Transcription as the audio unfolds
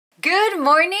Good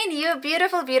morning, you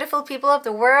beautiful, beautiful people of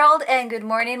the world, and good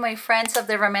morning, my friends of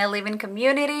the Rameliving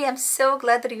community. I'm so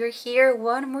glad that you're here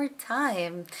one more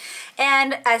time.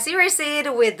 And as you are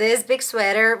seeing with this big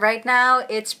sweater right now,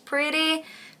 it's pretty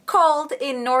cold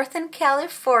in Northern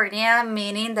California,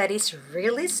 meaning that it's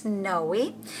really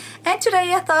snowy. And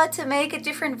today I thought to make a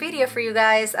different video for you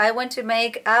guys. I want to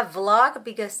make a vlog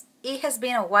because it has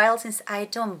been a while since I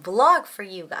don't vlog for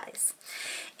you guys.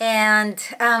 And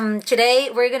today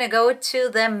we're gonna go to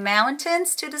the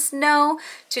mountains, to the snow,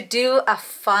 to do a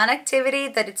fun activity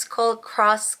that it's called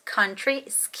cross-country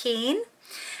skiing.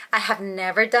 I have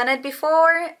never done it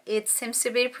before. It seems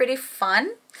to be pretty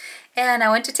fun, and I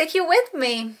want to take you with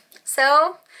me.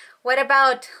 So what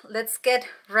about let's get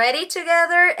ready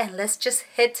together and let's just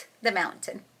hit the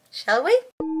mountain, shall we?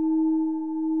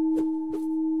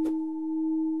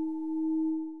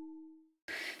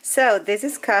 So this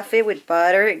is coffee with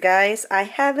butter, guys. I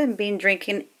haven't been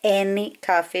drinking any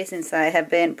coffee since I have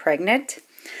been pregnant.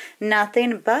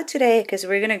 Nothing but today, because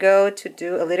we're gonna go to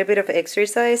do a little bit of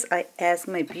exercise. I asked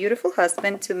my beautiful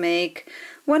husband to make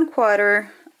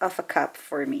 1/4 of a cup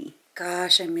for me.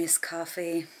 Gosh, I miss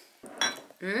coffee.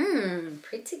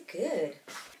 Pretty good.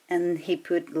 And he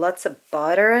put lots of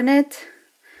butter on it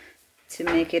to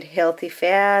make it healthy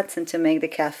fats and to make the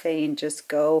caffeine just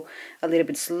go a little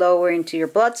bit slower into your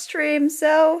bloodstream.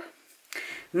 So,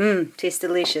 tastes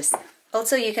delicious.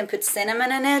 Also, you can put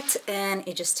cinnamon in it and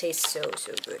it just tastes so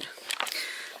good.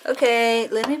 Okay,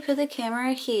 let me put the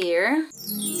camera here.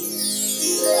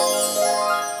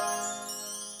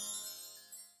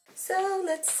 So,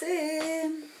 let's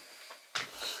see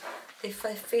if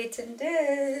I fit in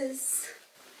this.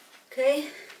 Okay,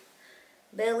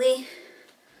 belly.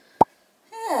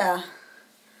 Yeah,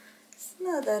 it's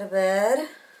not that bad.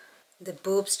 The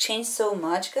boobs changed so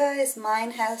much, guys.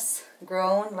 Mine has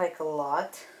grown like a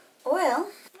lot. Well,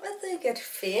 I think it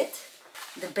fit.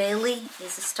 The belly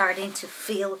is starting to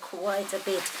feel quite a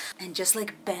bit. And just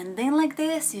like bending like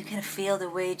this, you can feel the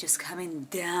weight just coming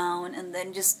down and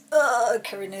then just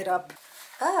carrying it up.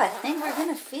 Oh, I think we're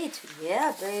gonna fit.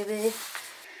 Yeah, baby.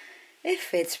 It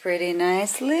fits pretty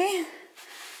nicely.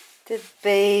 The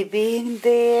baby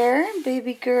there,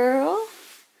 baby girl.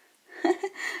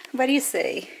 What do you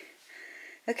say?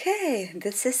 Okay,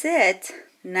 this is it.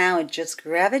 Now just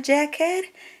grab a jacket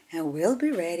and we'll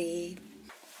be ready.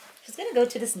 She's gonna go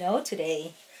to the snow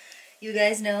today. You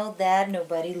guys know that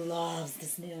nobody loves the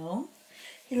snow.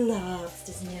 He loves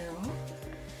the snow.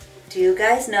 Do you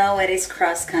guys know what is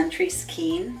cross-country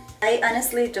skiing? I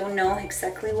honestly don't know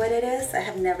exactly what it is. I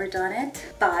have never done it,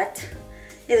 but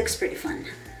it looks pretty fun.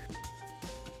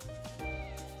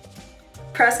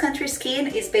 Cross-country skiing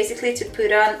is basically to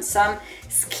put on some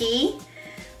ski,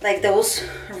 like those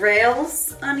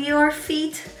rails on your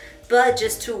feet, but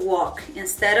just to walk.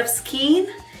 Instead of skiing,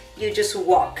 you just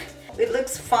walk. It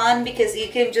looks fun because you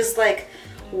can just like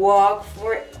walk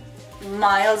for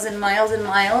miles and miles and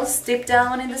miles deep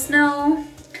down in the snow.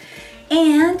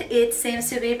 And it seems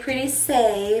to be pretty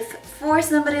safe for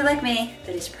somebody like me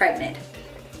that is pregnant.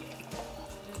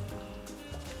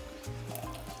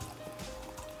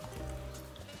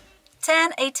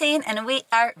 10:18 and we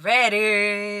are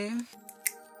ready.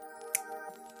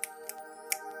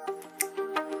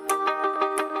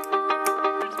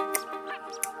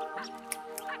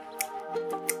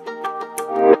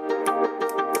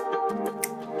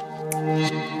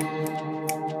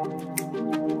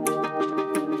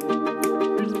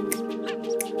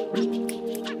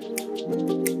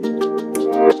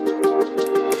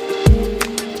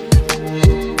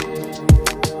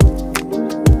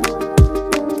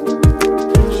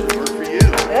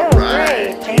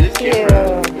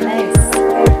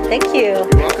 Thank you. You're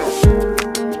welcome.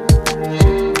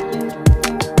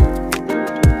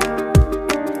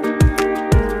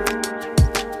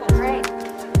 Great.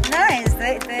 Nice.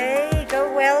 They go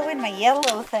well with my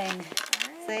yellow thing.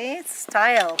 Right. See, it's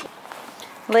style.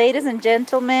 Ladies and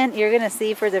gentlemen, you're gonna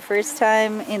see for the first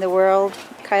time in the world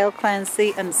Kyle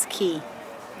Clancy on ski.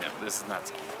 No, this is not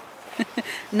skiing.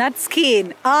 Not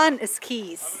skiing, on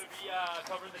skis.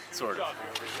 Sort of.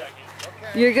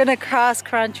 You're gonna cross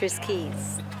country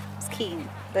skis.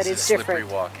 That is different. Slippery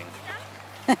walking.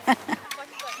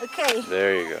 Okay.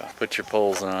 There you go. Put your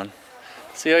poles on.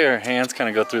 See how your hands kind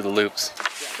of go through the loops?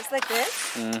 Just like this?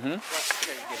 Mm-hmm.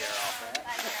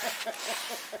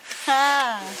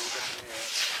 Ah.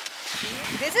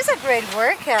 This is a great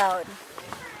workout.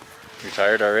 You're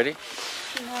tired already?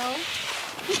 No.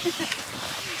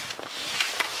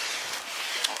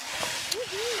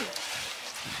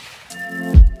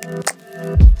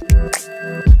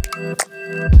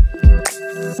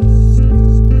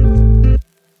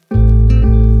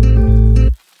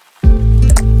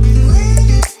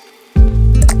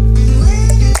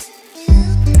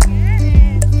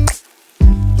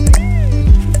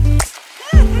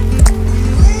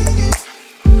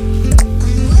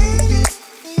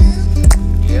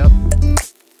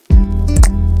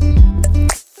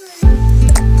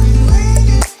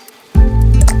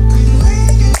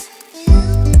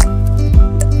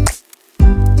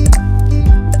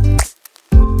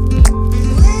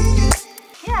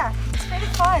 pretty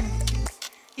fun.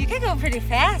 You can go pretty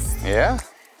fast. Yeah.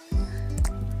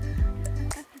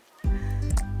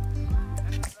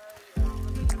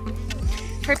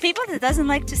 For people that doesn't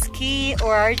like to ski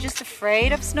or are just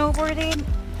afraid of snowboarding,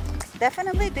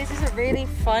 definitely this is a really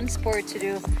fun sport to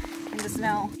do in the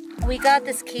snow. We got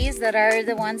the skis that are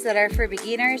the ones that are for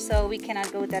beginners, so we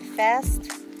cannot go that fast.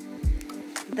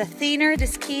 The thinner the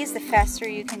skis, the faster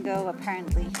you can go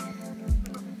apparently.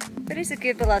 But it's a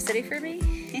good velocity for me.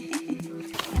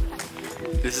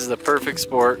 This is the perfect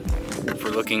sport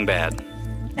for looking bad.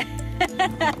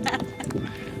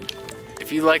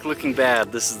 If you like looking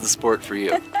bad, this is the sport for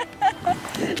you.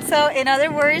 So in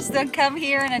other words, don't come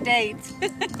here on a date.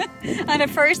 On a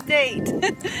first date.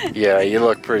 Yeah, you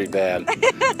look pretty bad.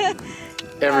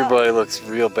 Everybody looks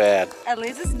real bad. At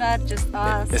least it's not just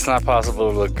us. It's not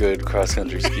possible to look good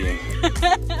cross-country skiing.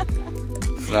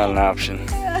 It's not an option.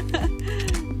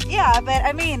 Yeah, but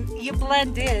I mean, you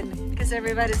blend in because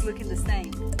everybody's looking the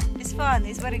same. It's fun,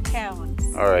 it's what it counts.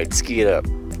 Alright, ski it up.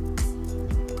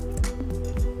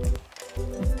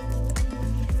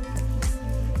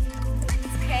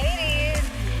 Skating!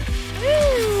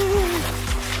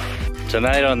 Woo!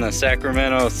 Tonight on the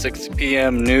Sacramento 6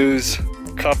 p.m. news,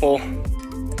 couple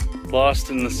lost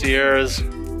in the Sierras,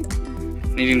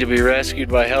 needing to be rescued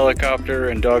by helicopter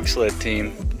and dog sled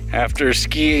team. After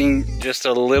skiing just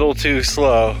a little too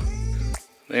slow,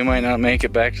 they might not make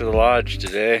it back to the lodge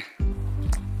today.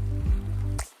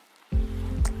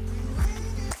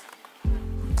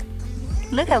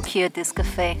 Look how cute this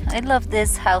cafe. I love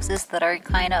these houses that are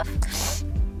kind of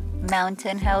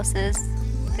mountain houses.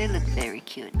 They look very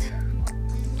cute.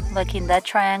 Like in that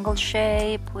triangle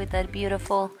shape with that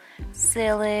beautiful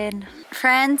ceiling.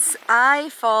 Friends, I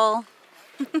fall.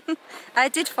 I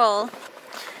did fall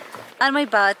on my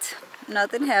butt.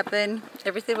 Nothing happened.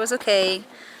 Everything was okay.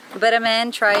 But a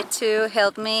man tried to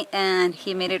help me and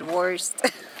he made it worse.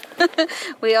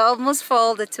 We almost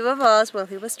fell, the two of us, while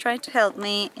he was trying to help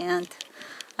me, and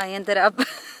I ended up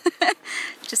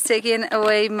just taking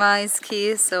away my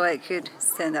skis so I could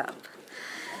stand up.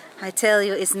 I tell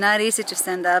you, it's not easy to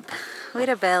stand up with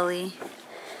a belly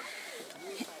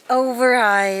over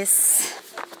ice.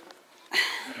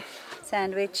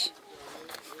 Sandwich.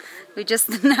 We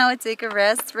just now take a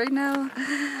rest right now.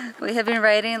 We have been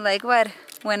riding like what,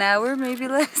 1 hour, maybe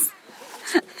less.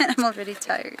 And I'm already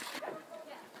tired.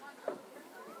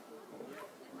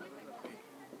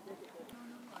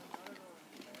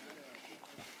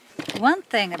 One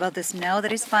thing about the snow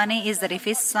that is funny is that if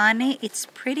it's sunny, it's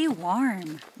pretty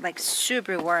warm, like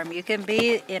super warm. You can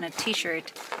be in a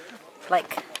t-shirt,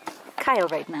 like Kyle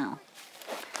right now.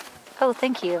 Oh,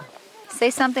 thank you. Say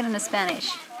something in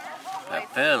Spanish.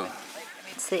 Papel.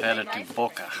 Sí. Para tu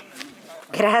boca.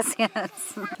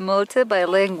 Gracias.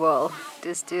 Multilingual.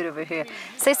 This dude over here.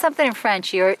 Say something in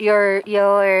French. Your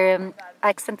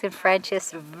accent in French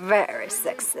is very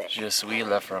sexy. Je suis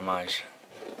le fromage.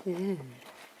 Ooh.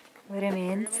 What it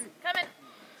means?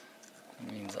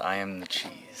 It means I am the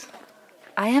cheese.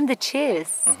 I am the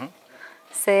cheese. Uh-huh.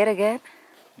 Say it again.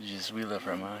 Je suis le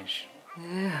fromage.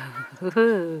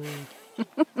 Ooh.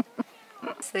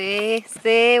 See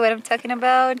what I'm talking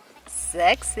about?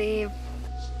 Sexy.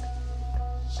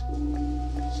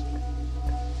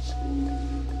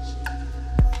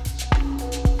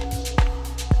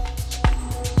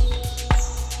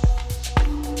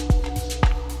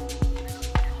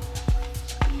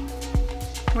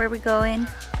 Where are we going?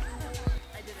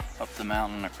 Up the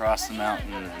mountain, across the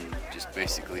mountain, and just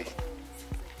basically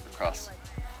across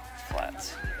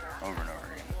flats over and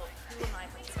over again.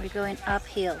 So we're going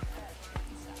uphill.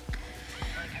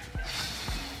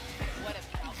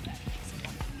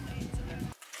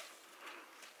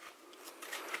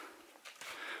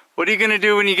 What are you gonna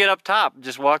do when you get up top?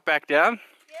 Just walk back down?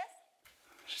 Yes.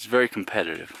 She's very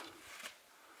competitive.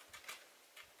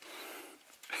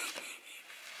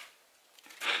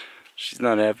 She's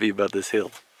not happy about this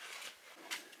hill.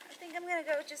 I think I'm gonna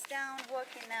go just down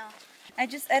walking now. I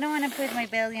don't want to put my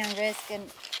belly on risk,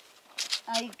 and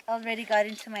I already got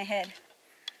into my head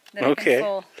that I can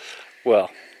fall. Well,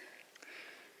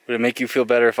 would it make you feel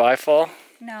better if I fall?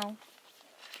 No.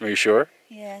 Are you sure?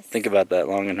 Yes. Think about that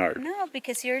long and hard. No,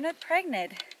 because you're not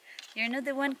pregnant. You're not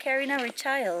the one carrying our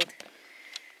child.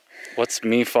 What's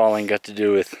me falling got to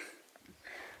do with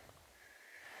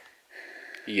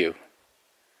you?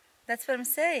 That's what I'm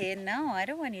saying. No, I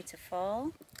don't want you to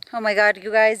fall. Oh my God,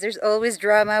 you guys, there's always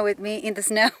drama with me in the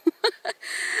snow.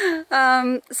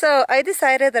 So I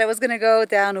decided that I was gonna go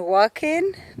down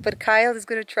walking, but Kyle is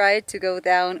gonna try to go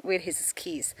down with his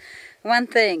skis. One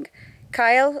thing,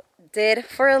 Kyle did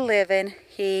for a living,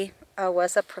 he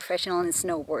was a professional in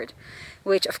snowboard,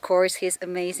 which of course he's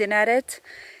amazing at it.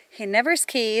 He never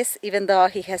skis, even though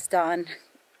he has done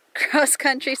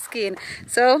cross-country skiing.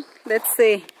 So let's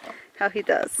see how he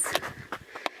does.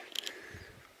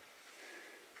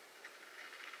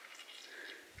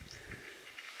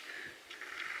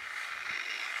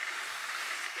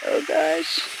 Oh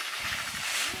gosh.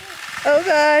 Oh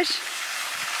gosh.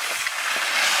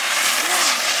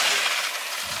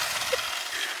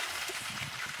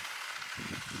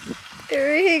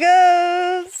 There he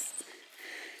goes.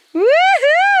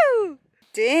 Woohoo!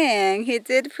 Dang, he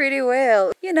did pretty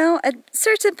well. You know, at a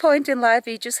certain point in life,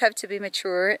 you just have to be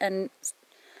mature and,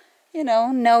 you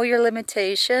know your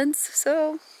limitations.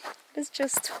 So let's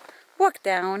just walk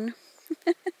down.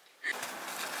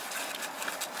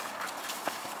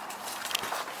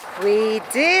 We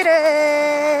did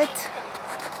it!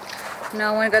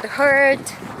 No one got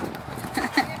hurt.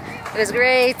 It was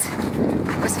great.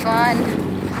 It was fun.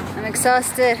 I'm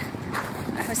exhausted.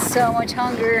 I have so much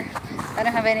hunger. I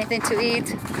don't have anything to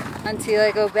eat until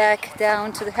I go back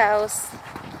down to the house.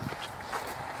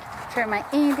 For my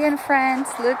Indian friends,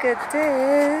 look at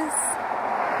this.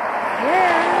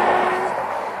 Yeah.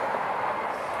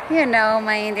 You know,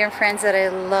 my Indian friends, that I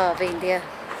love India.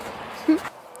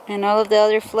 And all of the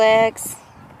other flags.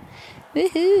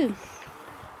 Woohoo!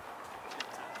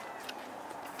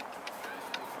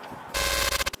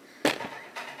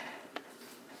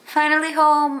 Finally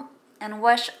home and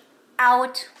wash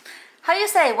out. How do you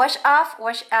say? Wash off,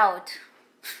 wash out.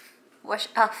 Wash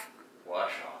off.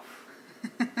 Wash off.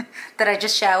 Did I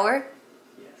just shower?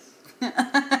 Yes.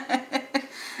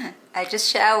 I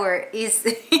just shower.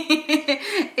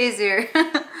 Easier.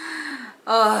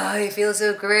 Oh, it feels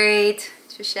so great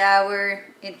to shower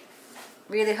in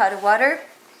really hot water.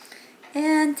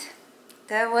 And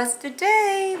that was the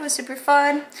day. It was super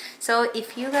fun. So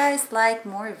if you guys like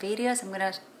more videos, I'm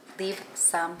gonna leave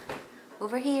some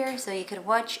over here so you can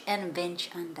watch and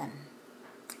binge on them.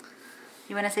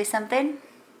 You wanna say something?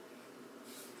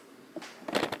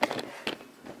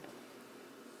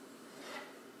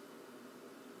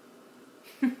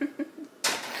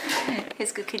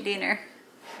 He's cooking dinner.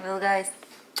 Well guys,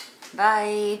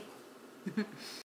 bye.